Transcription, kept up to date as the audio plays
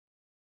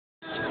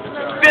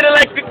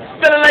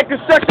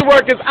construction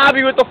workers,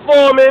 AVE with the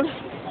foreman.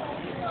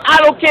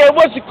 I don't care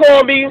what you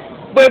call me,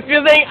 but if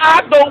you ain't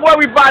don't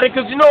worry about it,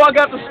 cause you know I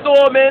got the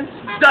storeman,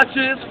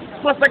 Dutchess,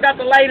 plus I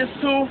got the lighters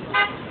too.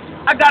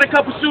 I got a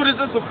couple shooters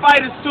and some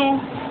fighters too.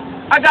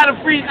 I got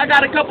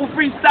a couple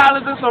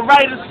freestylers and some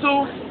writers too.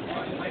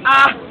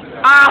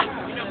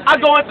 I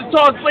go into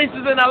talk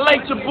places and I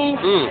like your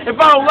booth. If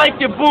I don't like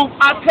your booth,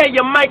 I tear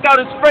your mic out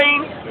his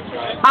frame.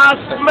 I'll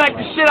smack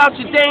the shit out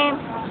your dame.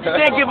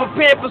 Can't give a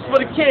pampers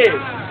for the kids.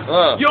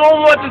 You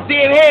don't want this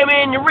damn hammer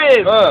in your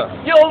ribs.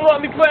 You don't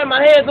want me putting my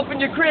hands up in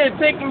your crib,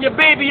 taking your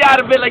baby out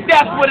of it like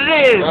that's what it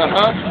is.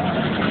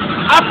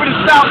 I'm from the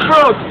South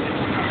Bronx.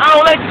 I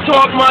don't like to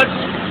talk much.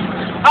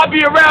 I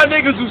be around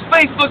niggas whose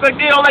face look like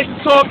they don't like to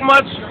talk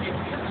much.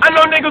 I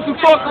know niggas who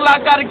talk a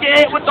lot gotta get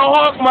hit with the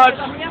hawk much.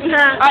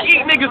 I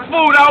eat niggas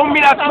food, I don't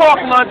mean I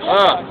talk much.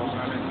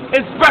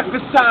 It's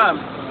breakfast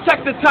time.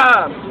 Check the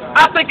time.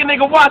 I think a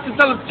nigga watch and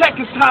tell him check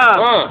his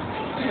time.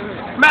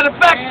 Matter of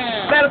fact,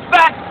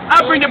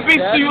 I bring the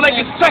beast to you like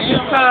it's check-in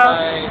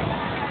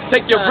time.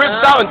 Take your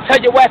ribs out and tell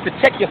your ass to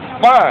check your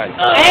spine.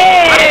 I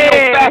ain't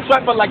no fast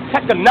rapper like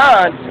Tekka 9,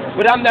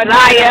 but I'm that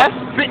liar.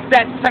 Spit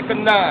that Tekka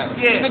 9.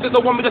 These niggas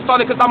don't want me to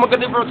start it cause I'm a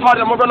good nigga retarded.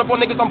 I'm gonna run up on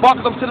niggas on bar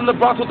cause I'm sitting in the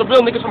Bronx with the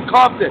real niggas from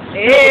Compton.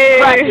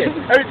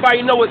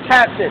 Everybody know what's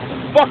happening.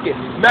 Fuck it.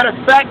 Matter of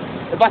fact,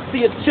 if I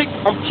see a chick,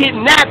 I'm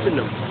kidnapping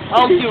them.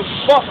 I don't give a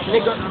fuck,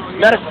 nigga.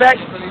 Matter of fact,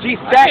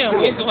 Staccs,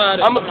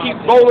 I'ma keep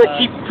rolling,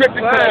 keep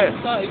crippin'.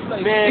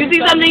 Man, you see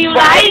something you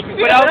like?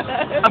 What else?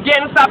 I'm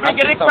getting it stopping,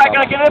 getting it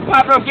cracking, I'm getting it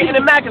popping, I'm getting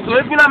it macking. So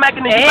if you're not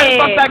macking, then you better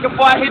start back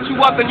before I hit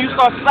you up and you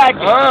start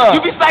slacking. You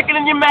be slacking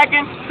and you're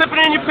macking, sipping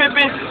and you're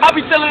pippin'. I'll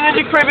be chilling and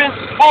you're cribbin',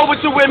 all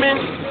with your women,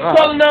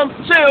 calling them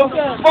chill.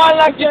 Before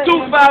I knock your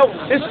tooth out,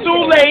 it's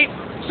too late.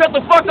 Shut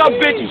the fuck up,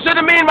 bitch. You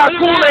should've made my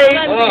Kool-Aid.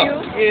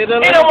 They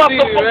don't want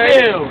some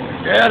pills.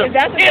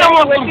 They don't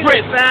want some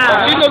grits.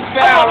 I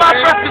want my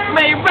breakfast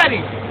made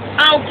ready.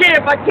 I don't care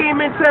if I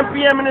came in 10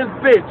 p.m. in this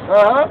bitch.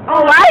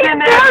 All right,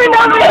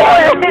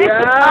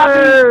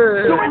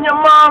 doing your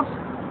mom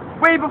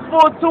way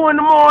before 2 in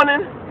the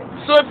morning.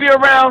 So if you're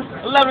around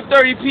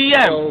 11:30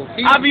 p.m.,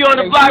 I'll be on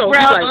the block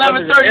around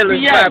 11:30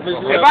 p.m.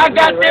 If I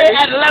got there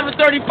at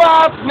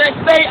 11:35,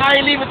 next day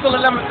I ain't leaving till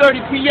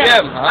 11:30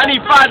 p.m. I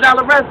need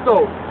 $5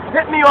 resto.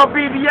 Hit me on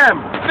BBM,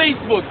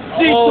 Facebook,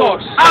 G-Talk.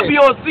 I'll be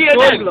on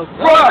CNN,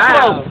 Bronx,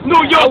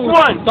 New York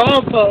 1.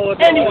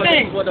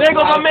 Anything. There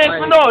goes my man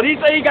Fernand. He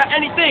said he got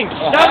anything.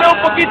 Y'all know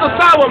poquito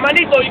sour,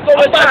 manito. You go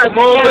with that.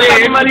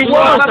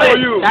 Manito.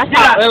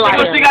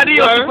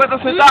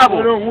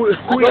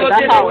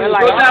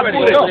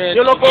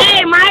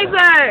 Hey,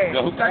 Miser.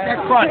 Who got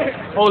that crunch?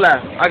 Hold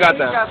on. I got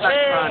that.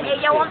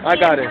 I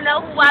got it.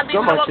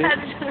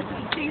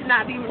 He's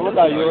not even. What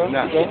about you?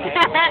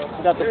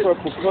 Got the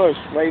purple push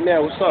right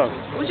now. What's up?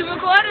 What you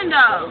recording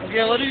though?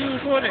 Yeah, what are you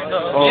recording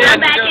though? I'm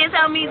back here,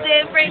 tell me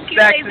different.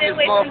 Stacks in this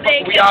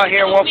motherfucker. We out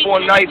here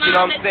 1-4 nights, you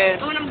know what I'm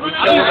saying? We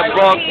chilling in the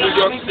Bronx, New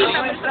York City. You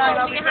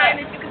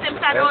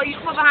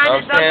can put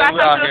behind the dog.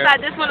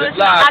 This one was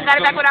I got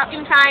it back without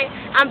even trying.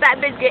 I'm that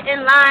bitch, get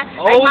in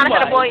line. Oh my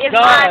God. Boy, it's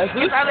mine.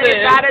 It's already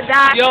gotta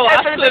die. Yo, I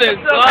swear to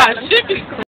God.